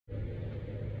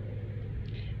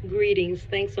Greetings.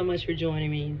 Thanks so much for joining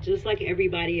me. Just like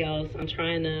everybody else, I'm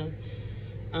trying to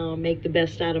make the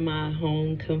best out of my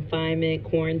home confinement,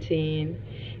 quarantine,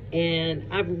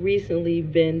 and I've recently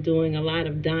been doing a lot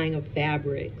of dyeing of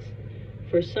fabrics.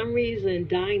 For some reason,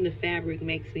 dyeing the fabric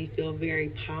makes me feel very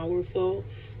powerful,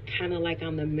 kind of like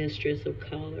I'm the mistress of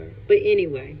color. But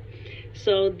anyway,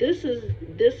 so this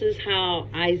is how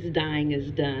ice dyeing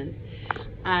is done.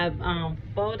 I've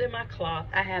folded my cloth.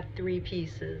 I have three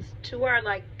pieces. Two are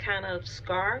like kind of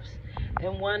scarves,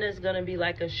 and one is going to be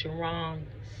like a sarong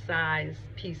size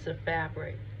piece of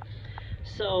fabric.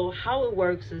 So how it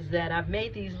works is that I've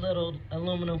made these little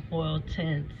aluminum foil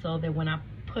tents so that when I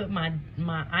put my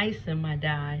ice in my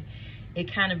dye,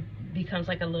 it kind of becomes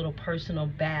like a little personal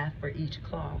bath for each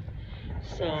cloth.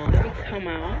 So let me come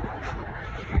out.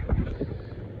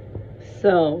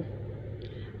 So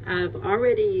I've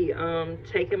already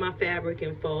taken my fabric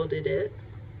and folded it.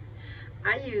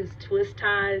 I use twist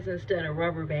ties instead of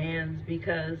rubber bands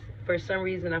because for some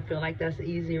reason I feel like that's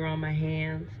easier on my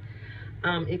hands.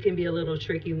 It can be a little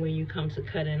tricky when you come to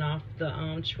cutting off the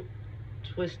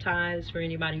twist ties for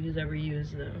anybody who's ever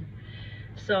used them.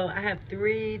 So I have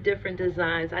three different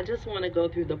designs. I just want to go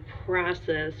through the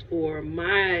process for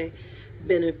my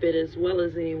benefit as well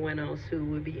as anyone else who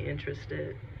would be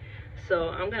interested. So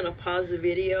I'm going to pause the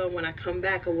video. When I come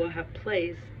back, I will have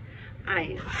placed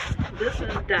ice. This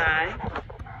is dye,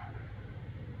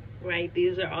 right?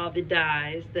 These are all the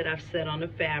dyes that I've set on the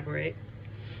fabric.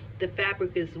 The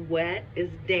fabric is wet,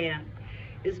 it's damp.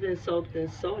 It's been soaked in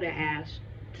soda ash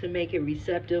to make it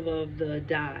receptive of the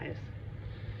dyes.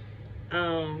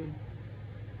 So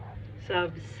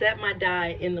I've set my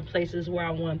dye in the places where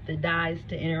I want the dyes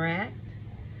to interact,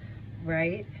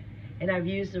 right? And I've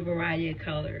used a variety of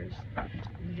colors.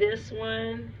 This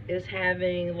one is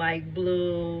having like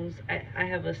blues. I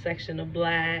have a section of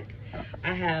black.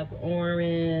 I have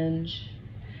orange.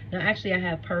 No, actually I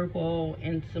have purple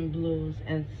and some blues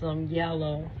and some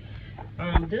yellow.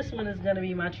 This one is going to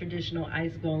be my traditional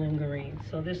ice golden green.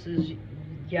 So this is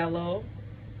yellow.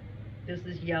 This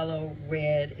is yellow,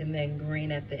 red, and then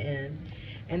green at the end.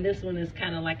 And this one is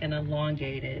kind of like an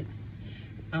elongated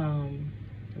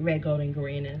red, golden,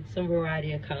 green, and some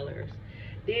variety of colors.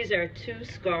 These are two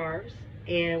scarves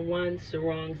and one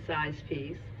sarong size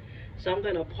piece. So I'm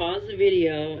going to pause the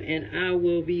video and I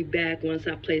will be back once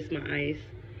I place my ice.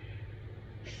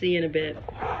 See you in a bit.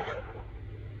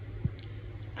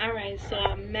 Alright, so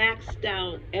I maxed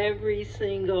out every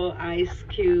single ice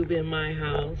cube in my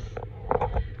house.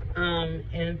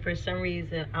 And for some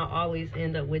reason, I always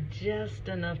end up with just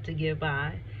enough to get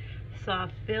by. So I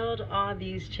filled all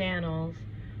these channels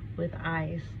with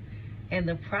ice. And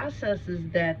the process is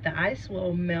that the ice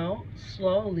will melt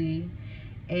slowly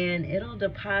and it'll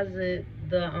deposit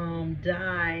the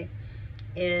dye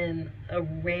in a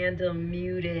random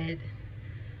muted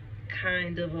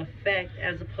kind of effect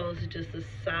as opposed to just a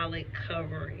solid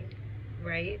covering,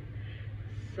 right?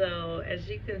 So as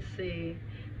you can see,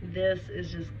 this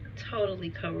is just totally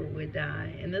covered with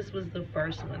dye, and this was the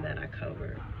first one that I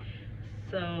covered.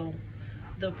 So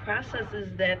the process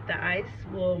is that the ice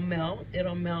will melt,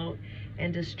 it'll melt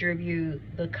and distribute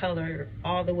the color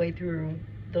all the way through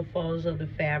the folds of the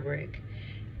fabric.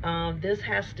 This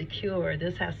has to cure,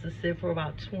 this has to sit for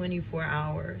about 24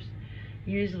 hours.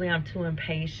 Usually I'm too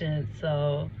impatient,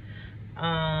 so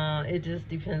it just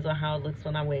depends on how it looks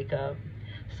when I wake up.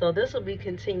 So this will be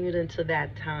continued into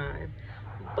that time.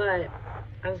 But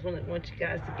I just want you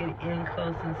guys to get in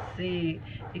close and see.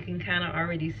 You can kind of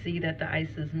already see that the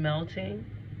ice is melting.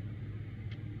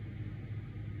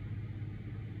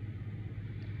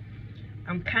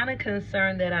 I'm kind of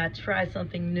concerned that I tried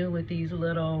something new with these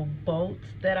little bolts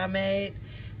that I made.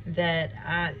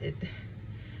 Now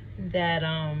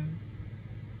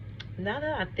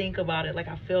that I think about it, like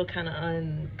I feel kind of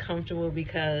uncomfortable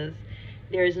because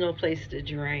there is no place to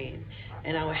drain.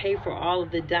 And I would hate for all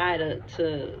of the dye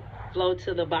to flow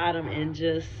to the bottom and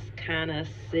just kind of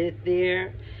sit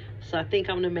there. So I think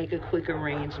I'm going to make a quick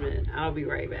arrangement. I'll be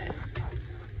right back.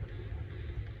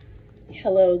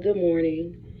 Hello, good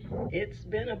morning. It's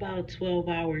been about 12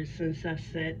 hours since I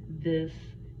set these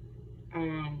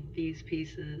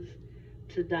pieces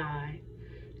to dye.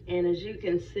 And as you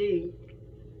can see,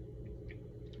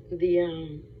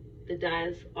 the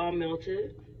dyes all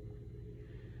melted.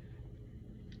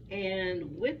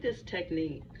 And with this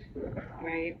technique,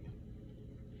 right,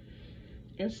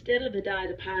 instead of the dye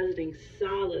depositing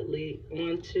solidly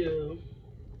onto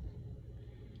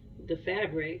the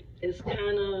fabric, it's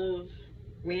kind of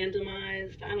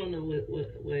randomized. I don't know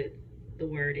what the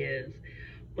word is,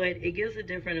 but it gives a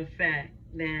different effect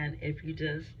than if you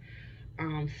just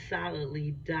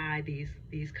solidly dye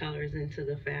these colors into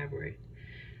the fabric.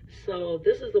 So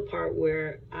this is the part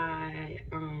where I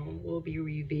will be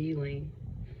revealing.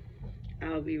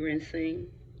 I'll be rinsing.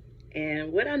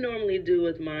 And what I normally do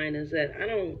with mine is that I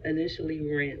don't initially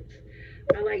rinse.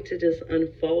 I like to just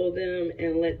unfold them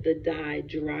and let the dye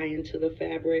dry into the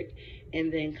fabric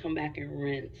and then come back and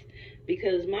rinse.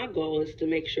 Because my goal is to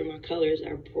make sure my colors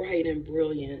are bright and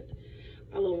brilliant.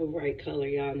 I love a bright color,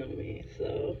 y'all know me.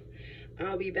 So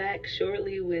I'll be back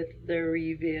shortly with the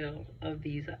reveal of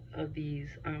these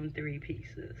three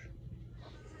pieces.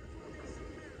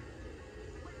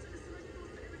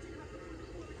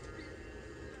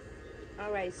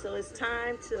 All right, so it's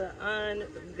time to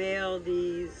unveil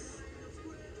these.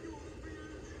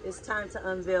 It's time to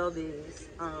unveil these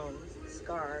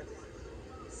scarves.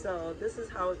 So this is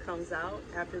how it comes out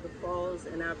after the folds,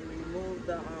 and I've removed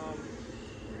the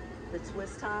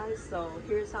twist ties. So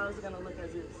here's how it's gonna look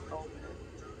as it's open.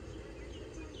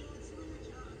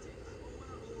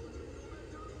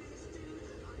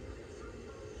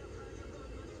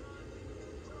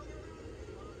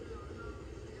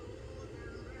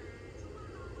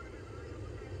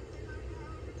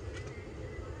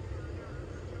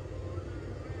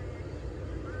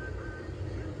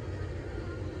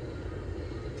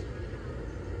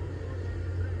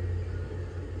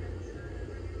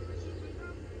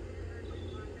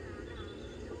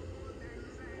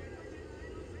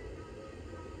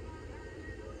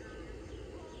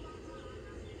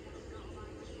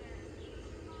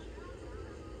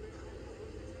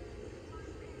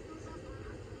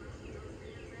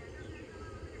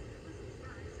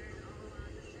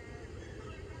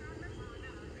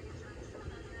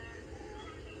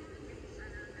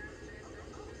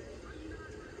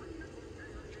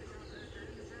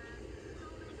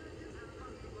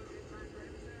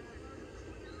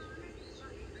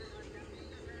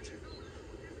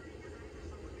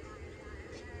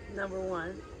 Number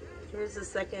one. Here's the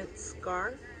second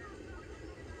scarf.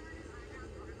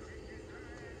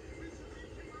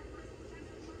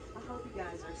 I hope you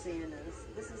guys are seeing this.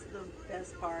 This is the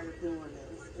best part of doing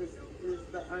this. Is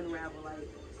the unravel. Like,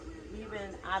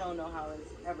 even I don't know how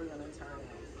it's ever gonna turn out.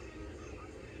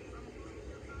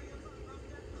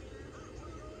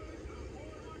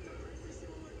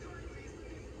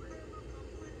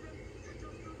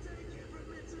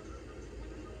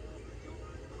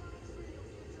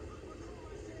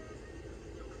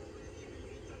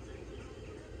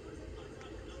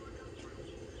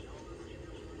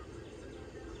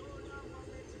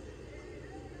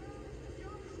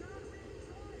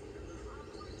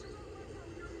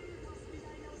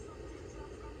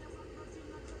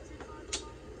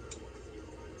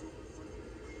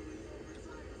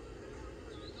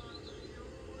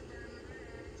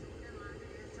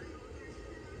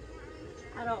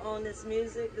 I don't own this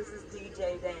music. This is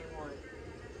DJ Dane One.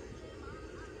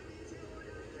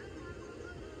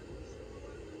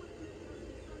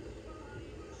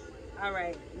 All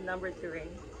right, number three.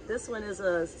 This one is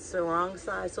a sarong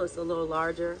size, so it's a little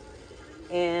larger.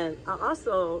 And I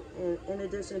also, in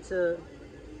addition to,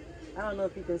 I don't know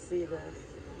if you can see this,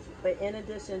 but in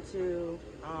addition to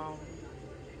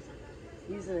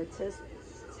using a twist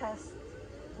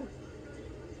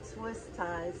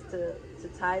ties to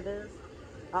tie this,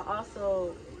 I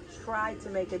also tried to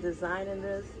make a design in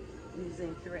this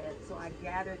using thread. So I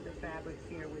gathered the fabric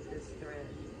here with this thread.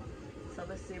 So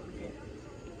let's see if we can,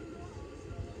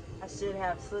 I should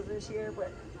have scissors here,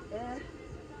 but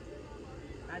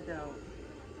I don't.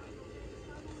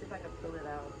 See if I can pull it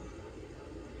out.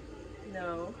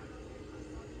 No.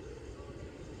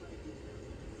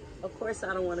 Of course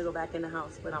I don't want to go back in the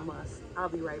house, but I must. I'll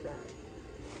be right back.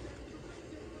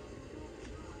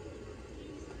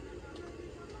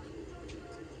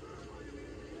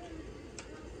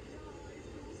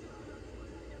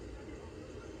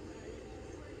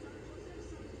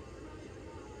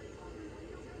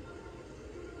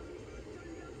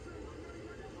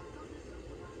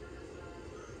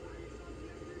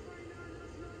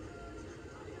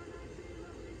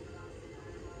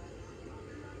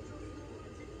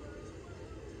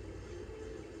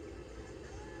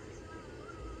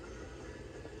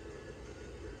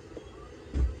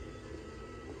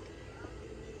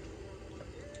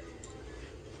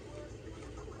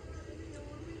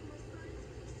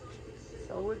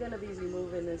 So we're going to be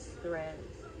removing this thread.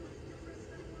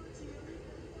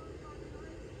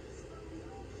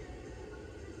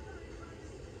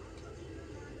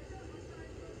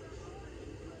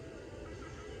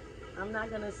 I'm not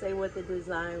going to say what the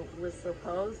design was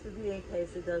supposed to be in case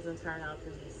it doesn't turn out to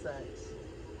be such.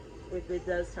 If it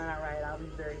does turn out right, I'll be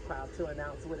very proud to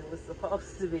announce what it was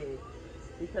supposed to be.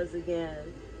 because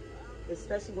again,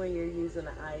 especially when you're using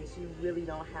the ice, you really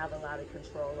don't have a lot of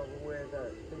control over where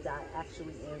the dye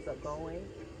actually ends up going.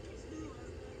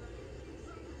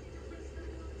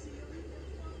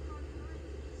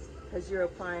 Because you're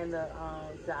applying the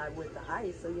dye with the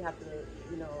ice, so you have to,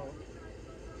 you know,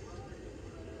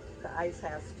 the ice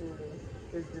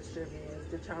is distributing, is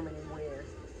determining where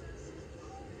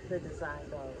the design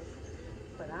goes.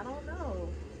 But I don't know.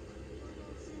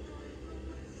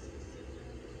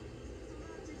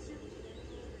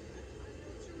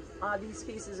 All these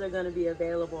pieces are going to be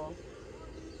available.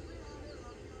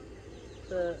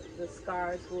 The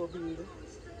scars will be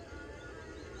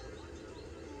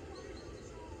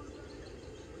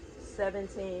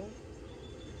 $17,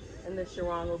 and the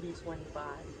sarong will be $25.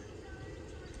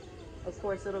 Of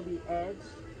course, it'll be edged.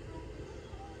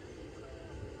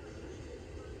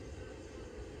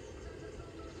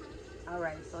 All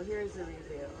right, so here's the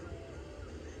reveal.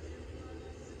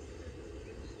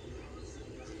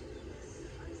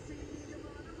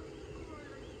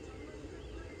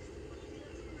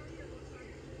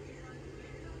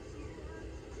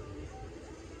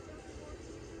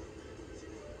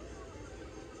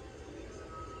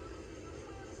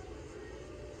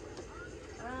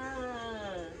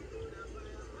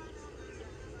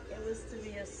 It was to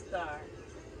be a star.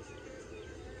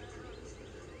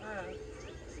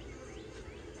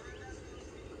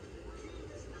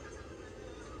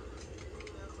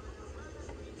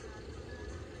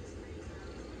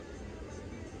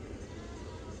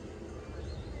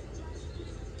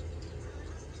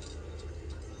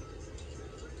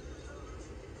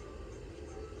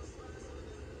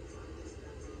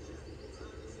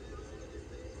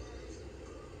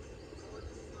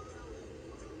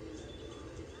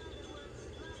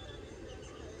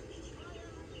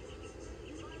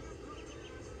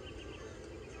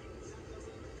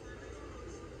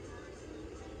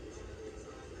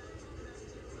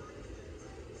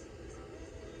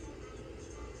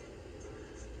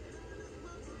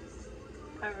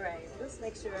 All right, let's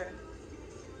make sure.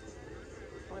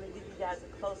 I want to give you guys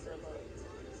a closer look.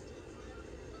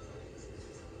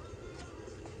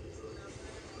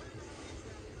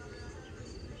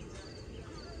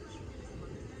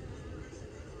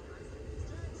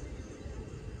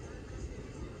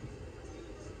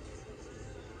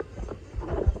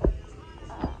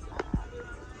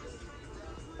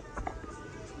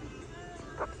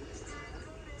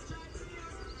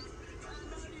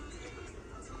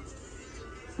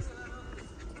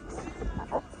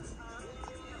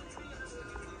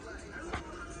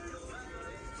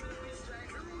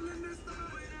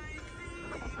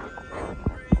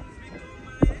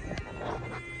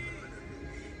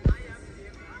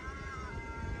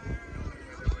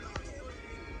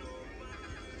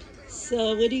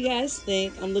 So what do you guys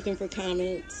think? I'm looking for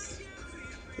comments,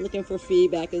 looking for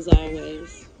feedback as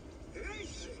always.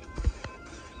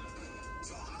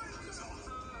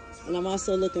 And I'm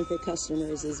also looking for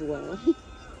customers as well.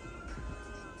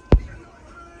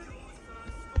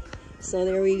 So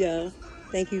there we go.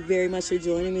 Thank you very much for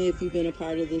joining me if you've been a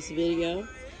part of this video.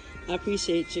 I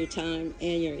appreciate your time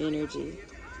and your energy.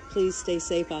 Please stay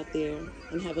safe out there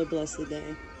and have a blessed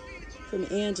day. From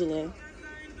Angela,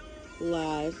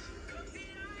 live,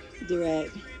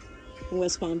 direct, from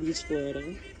West Palm Beach,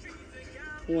 Florida.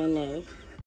 One love.